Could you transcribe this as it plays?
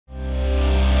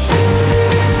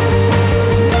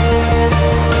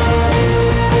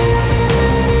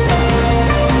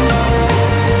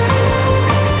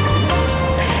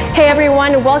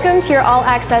and welcome to your All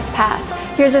Access Pass.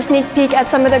 Here's a sneak peek at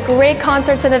some of the great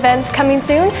concerts and events coming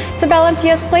soon to Bell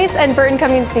MTS Place and Burton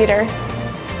Cummings Theatre.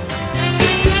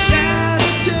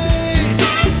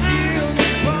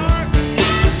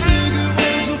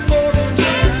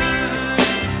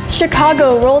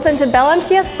 Chicago rolls into Bell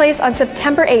MTS Place on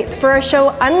September 8th for a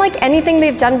show unlike anything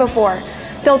they've done before.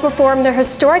 They'll perform their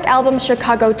historic album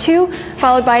Chicago 2,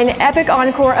 followed by an epic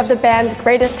encore of the band's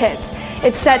greatest hits.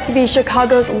 It's set to be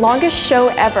Chicago's longest show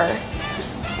ever.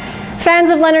 Fans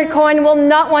of Leonard Cohen will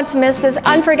not want to miss this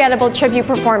unforgettable tribute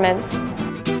performance.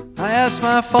 I asked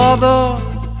my father,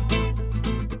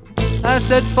 I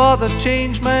said, "Father,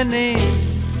 change my name."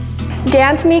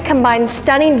 Dance Me combines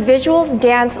stunning visuals,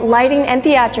 dance, lighting, and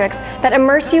theatrics that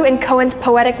immerse you in Cohen's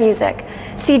poetic music.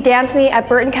 See Dance Me at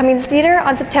Burton Cummings Theatre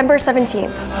on September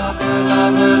 17th.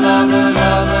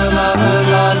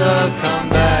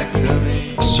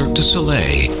 Cirque du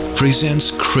Soleil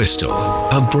presents Crystal,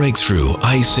 a breakthrough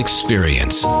ice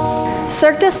experience.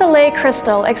 Cirque du Soleil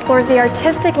Crystal explores the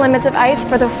artistic limits of ice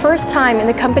for the first time in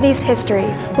the company's history.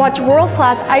 Watch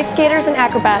world-class ice skaters and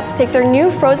acrobats take their new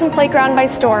frozen playground by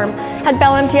storm at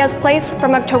Bell MTS Place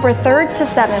from October 3rd to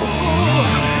 7th.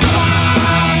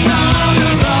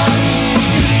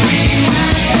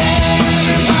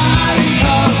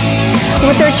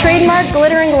 With their trademark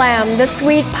glitter and glam, the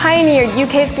suite pioneered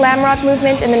UK's glam rock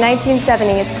movement in the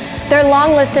 1970s. Their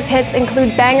long list of hits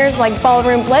include bangers like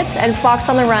Ballroom Blitz and Fox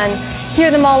on the Run. Hear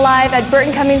them all live at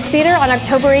Burton Cummings Theatre on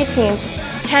October 18th.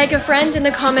 Tag a friend in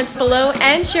the comments below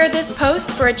and share this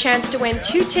post for a chance to win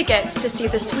 2 tickets to see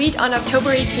the suite on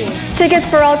October 18th. Tickets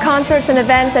for all concerts and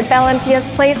events at Bell MTS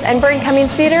Place and Burton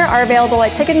Cummings Theatre are available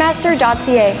at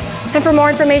ticketmaster.ca. And for more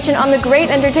information on the great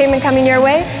entertainment coming your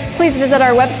way, please visit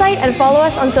our website and follow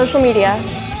us on social media.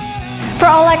 For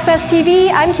All Access TV,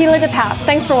 I'm Keela DePath.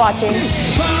 Thanks for watching.